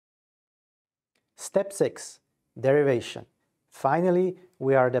Step 6, derivation. Finally,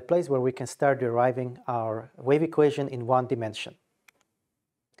 we are at the place where we can start deriving our wave equation in one dimension.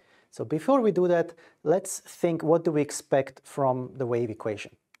 So before we do that, let's think, what do we expect from the wave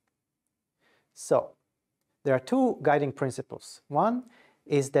equation? So there are two guiding principles. One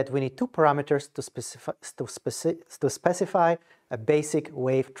is that we need two parameters to specify a basic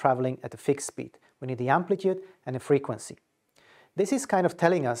wave traveling at a fixed speed. We need the amplitude and the frequency. This is kind of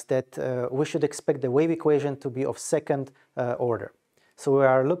telling us that we should expect the wave equation to be of second order. So we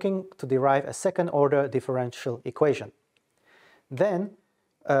are looking to derive a second order differential equation. Then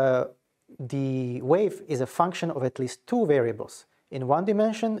the wave is a function of at least two variables. In one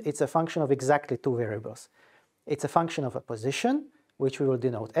dimension, it's a function of exactly two variables. It's a function of a position, which we will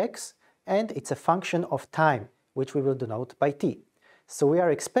denote x, and it's a function of time, which we will denote by t. So we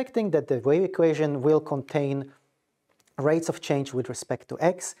are expecting that the wave equation will contain rates of change with respect to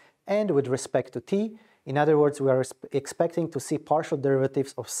x and with respect to t. In other words, we are expecting to see partial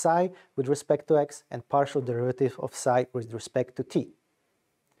derivatives of psi with respect to x and partial derivative of psi with respect to t.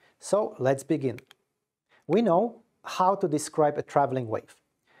 So let's begin. We know how to describe a traveling wave.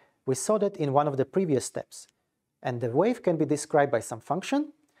 We saw that in one of the previous steps. And the wave can be described by some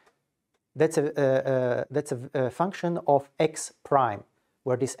function. That's a function of x prime,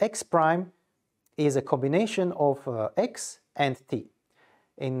 where this x prime is a combination of x and t.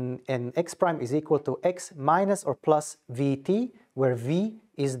 And x prime is equal to x minus or plus vt, where v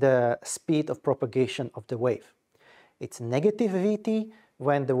is the speed of propagation of the wave. It's negative vt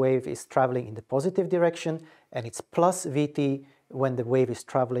when the wave is traveling in the positive direction, and it's plus vt when the wave is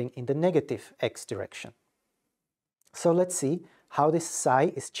traveling in the negative x direction. So let's see how this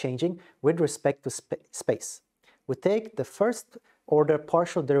psi is changing with respect to space. We take the first order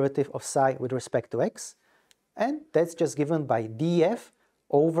partial derivative of psi with respect to x, and that's just given by df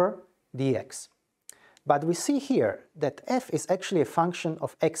over dx. But we see here that f is actually a function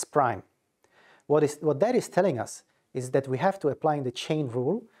of x prime. What that is telling us is that we have to apply the chain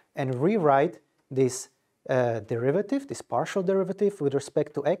rule and rewrite this derivative, this partial derivative with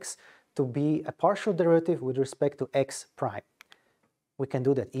respect to x, to be a partial derivative with respect to x prime. We can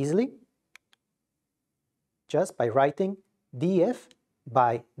do that easily just by writing df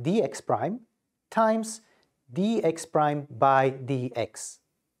by dx prime times dx prime by dx.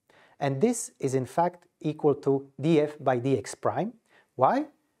 And this is in fact equal to df by dx prime. Why?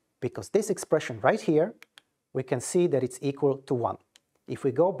 Because this expression right here, we can see that it's equal to 1. If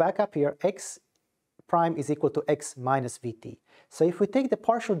we go back up here, x prime is equal to x minus vt. So if we take the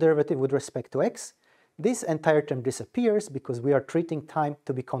partial derivative with respect to x, this entire term disappears because we are treating time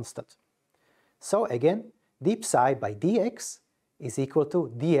to be constant. So again, d psi by dx is equal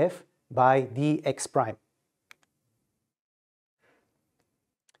to df by dx prime.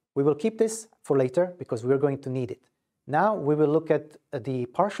 We will keep this for later because we're going to need it. Now we will look at the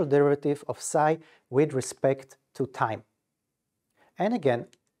partial derivative of psi with respect to time. And again,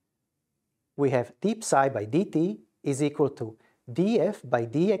 we have d psi by dt is equal to df by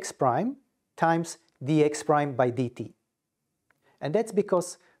dx prime times dx prime by dt. And that's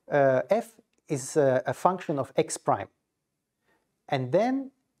because f is a function of x prime. And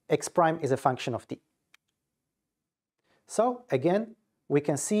then x prime is a function of t. So again, we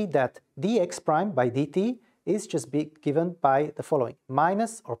can see that dx prime by dt is just given by the following,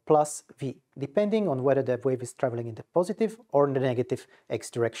 minus or plus v, depending on whether the wave is traveling in the positive or in the negative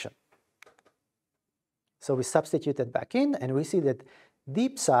x direction. So we substitute that back in, and we see that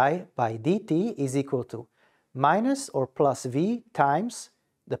d psi by dt is equal to minus or plus v times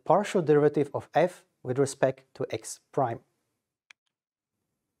the partial derivative of f with respect to x prime.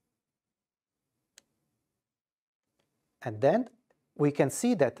 And then we can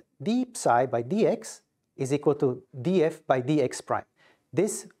see that d psi by dx is equal to df by dx prime.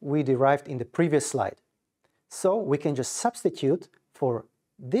 This we derived in the previous slide. So we can just substitute for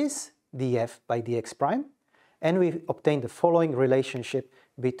this df by dx prime, and we obtain the following relationship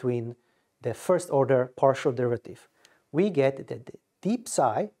between the first order partial derivative. We get that d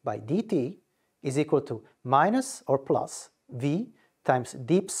psi by dt is equal to minus or plus v times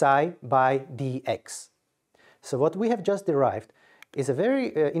d psi by dx. So what we have just derived is a very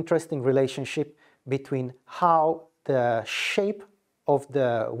interesting relationship between how the shape of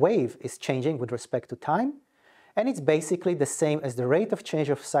the wave is changing with respect to time, and it's basically the same as the rate of change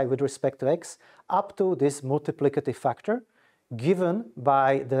of psi with respect to x up to this multiplicative factor given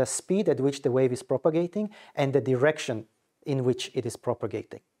by the speed at which the wave is propagating and the direction in which it is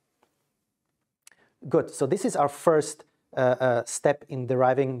propagating. Good, so this is our first step in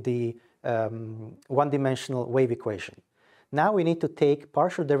deriving the one-dimensional wave equation. Now we need to take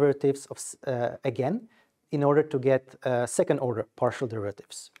partial derivatives of again in order to get second order partial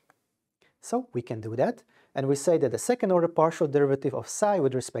derivatives. So we can do that, and we say that the second order partial derivative of psi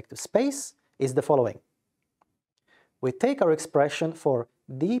with respect to space is the following. We take our expression for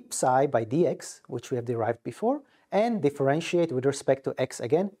d psi by dx, which we have derived before, and differentiate with respect to x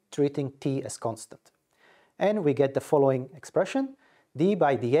again, treating t as constant. And we get the following expression, d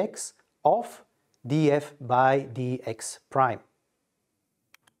by dx of df by dx prime.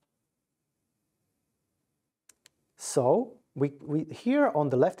 So we here on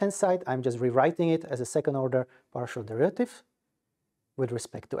the left-hand side, I'm just rewriting it as a second order partial derivative with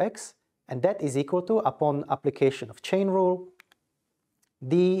respect to x, and that is equal to, upon application of chain rule,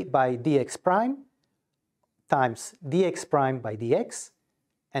 d by dx prime times dx prime by dx,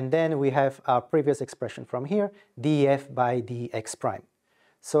 and then we have our previous expression from here, df by dx prime.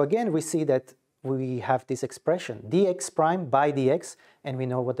 So again, we see that we have this expression, dx prime by dx, and we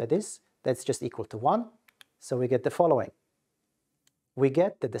know what that is. That's just equal to 1. So we get the following. We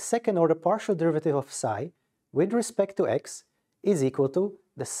get that the second order partial derivative of psi with respect to x is equal to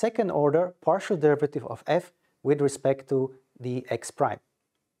the second order partial derivative of f with respect to the x prime.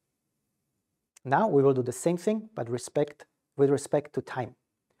 Now we will do the same thing, but with respect to time.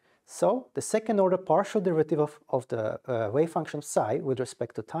 So the second order partial derivative of the wave function psi with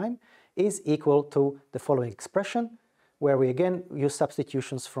respect to time is equal to the following expression, where we again use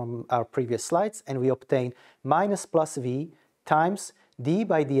substitutions from our previous slides, and we obtain minus plus v times d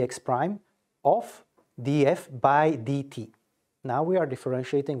by dx prime of df by dt. Now we are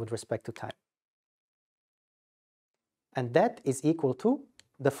differentiating with respect to time. And that is equal to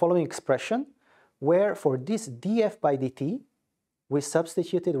the following expression, where for this df by dt, we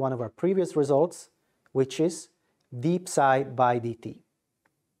substituted one of our previous results, which is d psi by dt.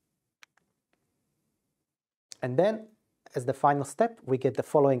 And then, as the final step, we get the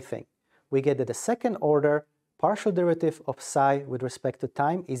following thing. We get that the second order partial derivative of psi with respect to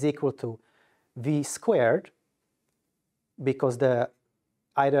time is equal to v squared, because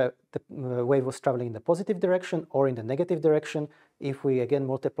either the wave was traveling in the positive direction or in the negative direction. If we again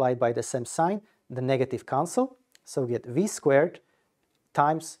multiply by the same sign, the negative cancel. So we get v squared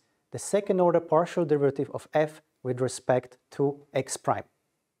times the second order partial derivative of f with respect to x prime.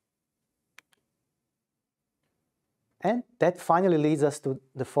 And that finally leads us to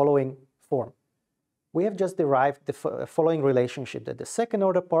the following form. We have just derived the following relationship, that the second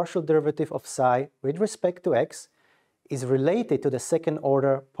order partial derivative of psi with respect to x is related to the second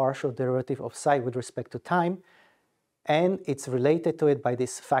order partial derivative of psi with respect to time, and it's related to it by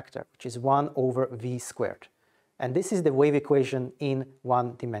this factor, which is 1 over v squared. And this is the wave equation in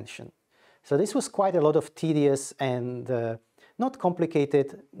one dimension. So this was quite a lot of tedious and not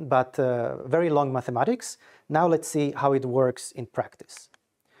complicated, but very long mathematics. Now let's see how it works in practice.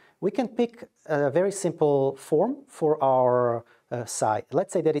 We can pick a very simple form for our psi.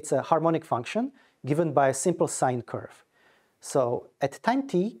 Let's say that it's a harmonic function given by a simple sine curve. So at time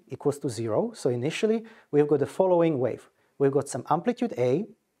t equals to 0, so initially we've got the following wave. We've got some amplitude a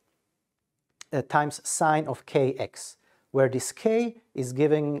times sine of kx, where this k is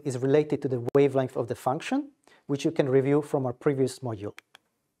related to the wavelength of the function, which you can review from our previous module.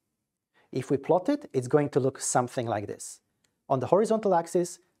 If we plot it, it's going to look something like this. On the horizontal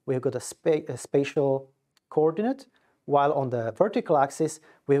axis, we've got a spatial coordinate, while on the vertical axis,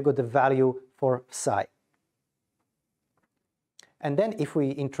 we've got the value for psi. And then if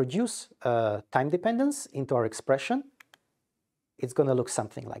we introduce time dependence into our expression, it's going to look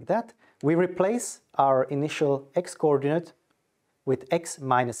something like that. We replace our initial x coordinate with x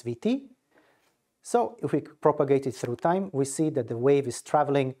minus vt. So if we propagate it through time, we see that the wave is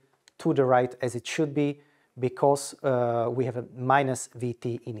traveling to the right as it should be, because we have a minus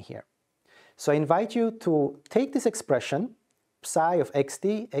vt in here. So I invite you to take this expression, psi of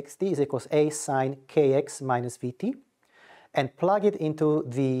xt is equals a sine kx minus vt, and plug it into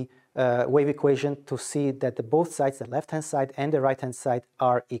the wave equation to see that both sides, the left-hand side and the right-hand side,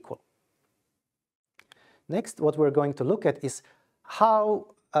 are equal. Next, what we're going to look at is how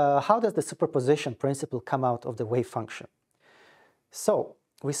does the superposition principle come out of the wave function. So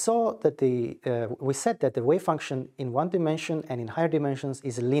we saw that we said that the wave function in one dimension and in higher dimensions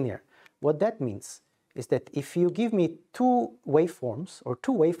is linear. What that means is that if you give me two waveforms or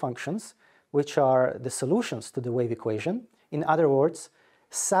two wave functions, which are the solutions to the wave equation, in other words,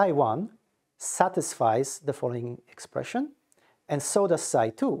 psi1 satisfies the following expression, and so does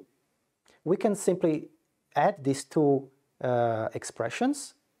psi2, we can simply add these two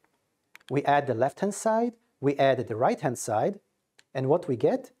expressions. We add the left-hand side, we add the right-hand side, and what we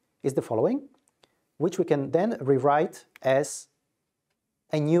get is the following. which we can then rewrite as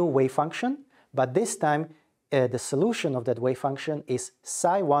a new wave function, but this time the solution of that wave function is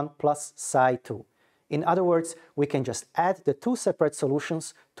psi1 plus psi2. In other words, we can just add the two separate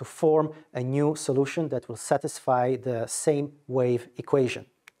solutions to form a new solution that will satisfy the same wave equation,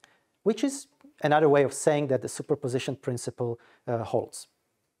 which is another way of saying that the superposition principle holds.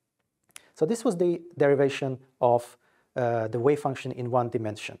 So this was the derivation of the wave function in one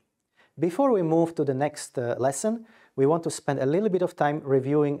dimension. Before we move to the next lesson, we want to spend a little bit of time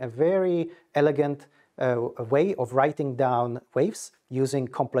reviewing a very elegant way of writing down waves using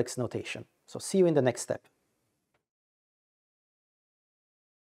complex notation. So see you in the next step.